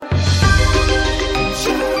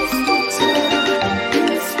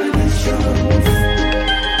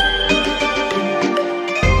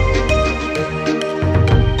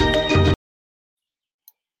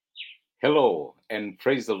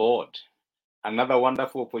Praise the Lord. Another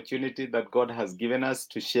wonderful opportunity that God has given us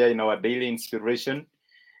to share in our daily inspiration.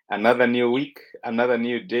 Another new week, another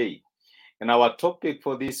new day. And our topic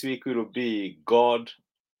for this week will be God,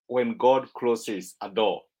 when God closes a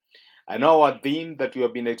door. I know our theme that we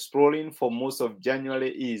have been exploring for most of January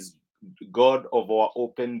is God of our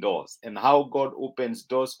open doors and how God opens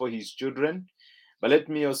doors for his children. But let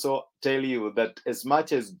me also tell you that as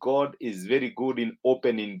much as God is very good in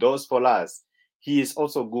opening doors for us, he is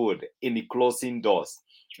also good in closing doors.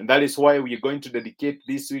 And that is why we are going to dedicate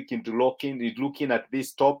this week into looking at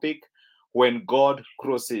this topic, when God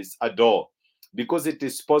closes a door. Because it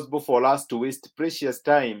is possible for us to waste precious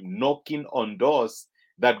time knocking on doors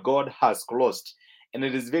that God has closed. And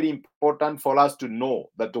it is very important for us to know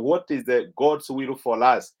that what is the God's will for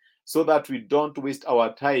us, so that we don't waste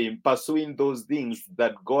our time pursuing those things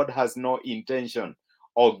that God has no intention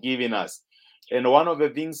of giving us. And one of the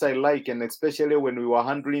things I like, and especially when we were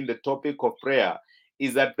handling the topic of prayer,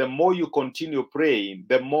 is that the more you continue praying,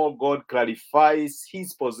 the more God clarifies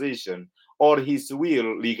his position or his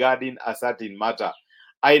will regarding a certain matter.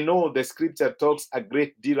 I know the scripture talks a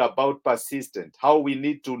great deal about persistent, how we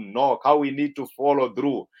need to knock, how we need to follow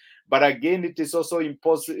through. But again, it is also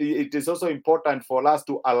important for us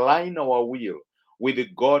to align our will with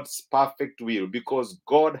God's perfect will, because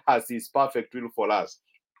God has his perfect will for us.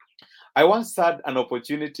 I once had an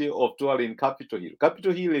opportunity of touring Capitol Hill.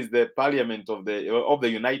 Capitol Hill is the parliament of the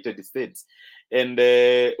United States. And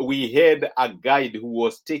we had a guide who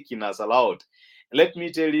was taking us around. Let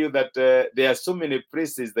me tell you that there are so many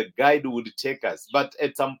places the guide would take us, but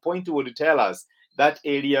at some point he would tell us that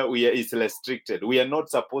area is restricted. We are not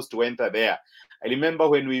supposed to enter there. I remember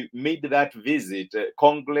when we made that visit,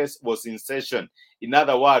 Congress was in session. In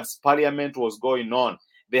other words, Parliament was going on.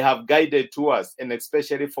 They have guided tours, and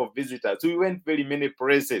especially for visitors. We went very many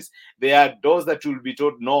places. There are doors that you'll be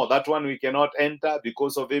told, no, that one we cannot enter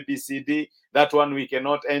because of ABCD. That one we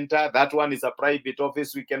cannot enter. That one is a private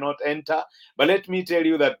office, we cannot enter. But let me tell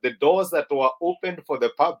you that the doors that were opened for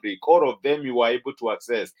the public, all of them you were able to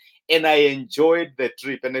access. And I enjoyed the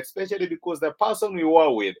trip, and especially because the person we were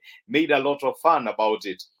with made a lot of fun about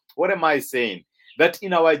it. What am I saying? That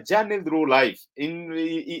in our journey through life,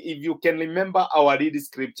 if you can remember our read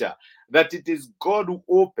scripture, that it is God who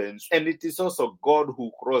opens and it is also God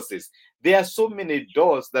who crosses. There are so many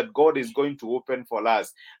doors that God is going to open for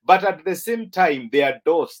us, but at the same time, there are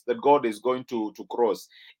doors that God is going to cross.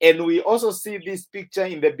 And we also see this picture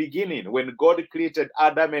in the beginning when God created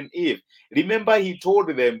Adam and Eve. Remember, he told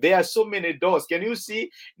them there are so many doors. Can you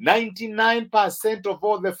see? 99% of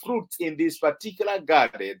all the fruits in this particular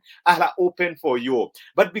garden are open for you.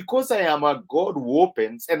 But because I am a God who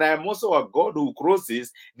opens and I am also a God who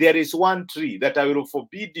closes, there is one tree that I will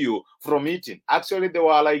forbid you from eating. Actually, there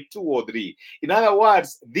were like 2 or 3. In other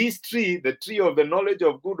words, this tree, the tree of the knowledge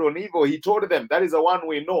of good and evil, he told them, that is the one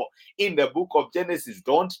we know in the book of Genesis.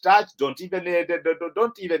 Don't touch, don't even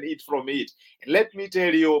eat from it. And let me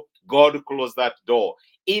tell you, God closed that door.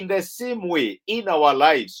 In the same way, in our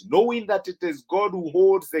lives, knowing that it is God who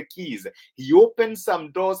holds the keys, he opens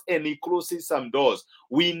some doors and he closes some doors.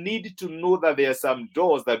 We need to know that there are some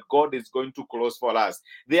doors that God is going to close for us.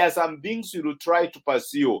 There are some things we will try to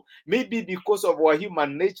pursue, maybe because of our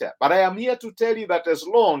human nature. But I am here to tell you that as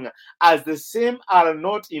long as the same are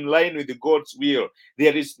not in line with God's will,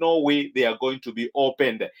 there is no way they are going to be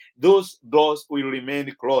opened. Those doors will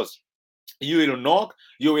remain closed. You will knock,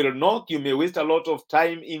 you may waste a lot of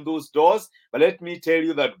time in those doors, but let me tell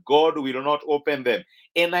you that God will not open them.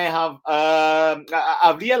 And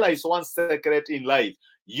I've realized one secret in life: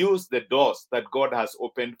 use the doors that God has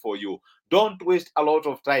opened for you. Don't waste a lot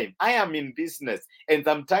of time. I am in business, and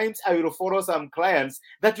sometimes I will follow some clients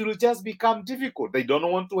that will just become difficult. They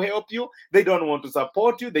don't want to help you, they don't want to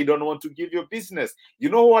support you, they don't want to give you business. You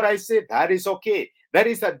know what I say? That is okay. That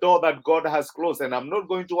is a door that God has closed, and I'm not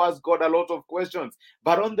going to ask God a lot of questions.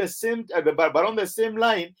 But on the same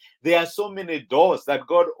line, there are so many doors that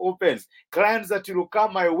God opens, clients that will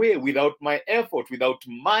come my way without my effort, without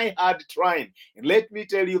my hard trying. And let me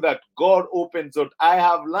tell you that God opens what I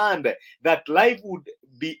have learned, that life would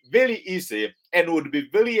be very easy and would be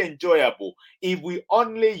very enjoyable if we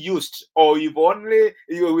only used, or if only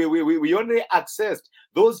we only accessed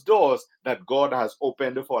those doors that God has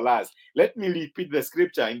opened for us. Let me repeat the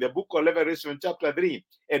scripture in the book of Revelation chapter 3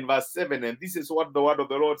 and verse 7. And this is what the word of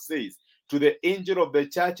the Lord says. To the angel of the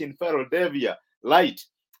church in Philadelphia, light,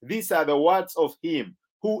 these are the words of him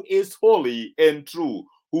who is holy and true,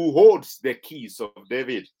 who holds the keys of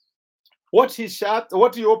David. What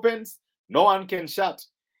he opens, no one can shut.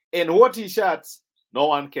 And what he shuts, no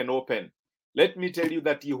one can open. Let me tell you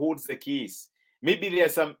that he holds the keys. Maybe there are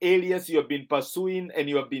some areas you have been pursuing and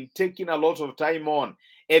you have been taking a lot of time on,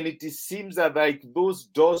 and it seems that like those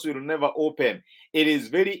doors will never open. It is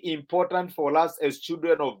very important for us as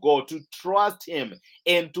children of God to trust Him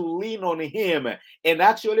and to lean on Him, and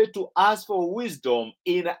actually to ask for wisdom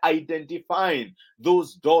in identifying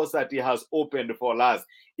those doors that He has opened for us.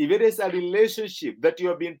 If it is a relationship that you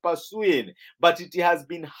have been pursuing, but it has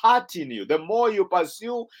been hurting you, the more you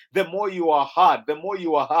pursue, the more you are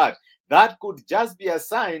hurt, that could just be a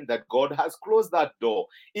sign that God has closed that door.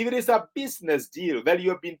 If it is a business deal that you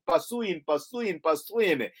have been pursuing,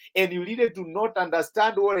 and you really do not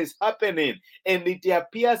understand what is happening, and it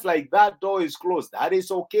appears like that door is closed, that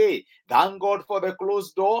is okay. Thank God for the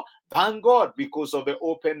closed door. Thank God because of the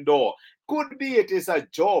open door. Could be it is a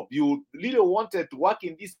job. You really wanted to work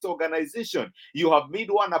in this organization. You have made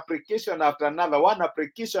one application after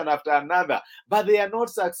another, but they are not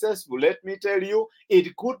successful. Let me tell you,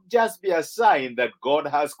 it could just be a sign that God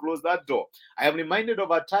has closed that door. I am reminded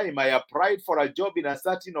of a time I applied for a job in a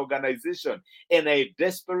certain organization, and I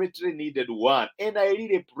desperately needed one. And I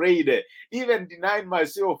really prayed, even denying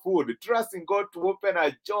myself food, trusting God to open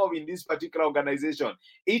a job in this particular organization.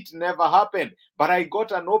 It never happened, but I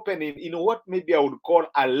got an opening in what maybe I would call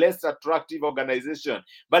a less attractive organization.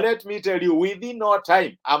 But let me tell you, within no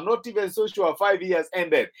time, I'm not even so sure 5 years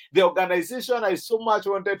ended, the organization I so much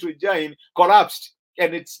wanted to join collapsed,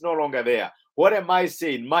 and it's no longer there. What am I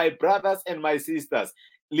saying? My brothers and my sisters,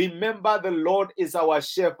 remember the Lord is our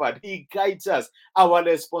shepherd. He guides us. Our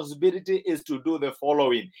responsibility is to do the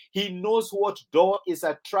following. He knows what door is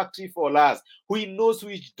attractive for us. He knows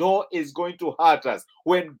which door is going to hurt us.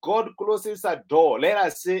 When God closes a door, let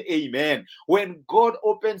us say amen. When God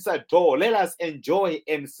opens a door, let us enjoy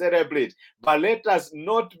and celebrate. But let us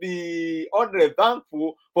not be only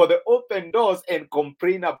thankful for the open doors and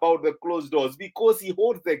complain about the closed doors, because He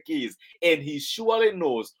holds the keys and He surely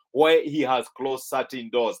knows why He has closed certain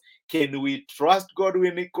doors. Can we trust God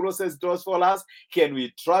when He closes doors for us? Can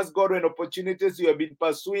we trust God when opportunities you have been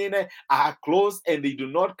pursuing are closed and they do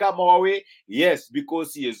not come our way? Yes,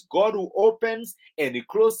 because He is God who opens and He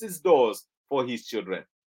closes doors for His children.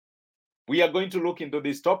 We are going to look into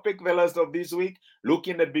this topic the rest of this week,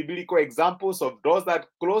 looking at biblical examples of doors that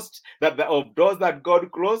closed, of doors that God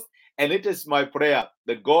closed. And it is my prayer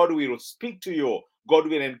that God will speak to you, God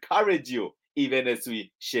will encourage you, even as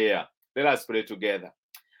we share. Let us pray together.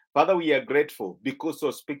 Father, we are grateful because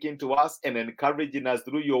you're speaking to us and encouraging us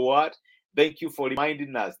through your word. Thank you for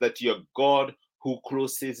reminding us that you're God who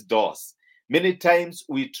closes doors. Many times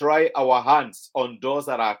we try our hands on doors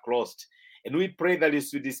that are closed. And we pray that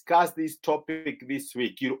as we discuss this topic this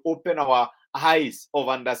week, you'll open our eyes of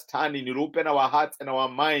understanding, you'll open our hearts and our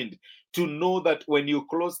mind to know that when you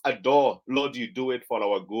close a door, Lord, you do it for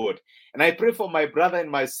our good. And I pray for my brother and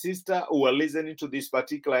my sister who are listening to this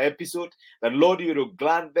particular episode, that Lord, you will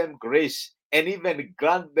grant them grace and even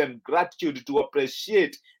grant them gratitude to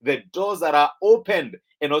appreciate the doors that are opened,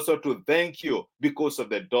 and also to thank you because of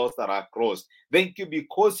the doors that are closed. Thank you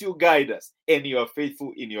because you guide us and you are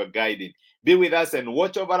faithful in your guiding. Be with us and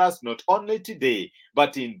watch over us, not only today,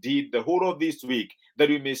 but indeed the whole of this week, that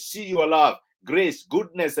we may see your love, grace,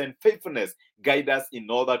 goodness, and faithfulness guide us in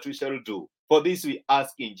all that we shall do. For this we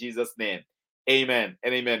ask in Jesus' name. Amen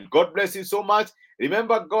and amen. God bless you so much.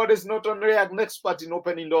 Remember, God is not only an expert in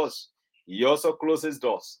opening doors, He also closes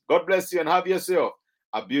doors. God bless you and have yourself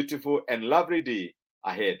a beautiful and lovely day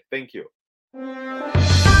ahead. Thank you.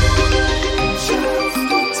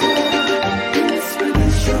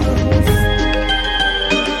 Just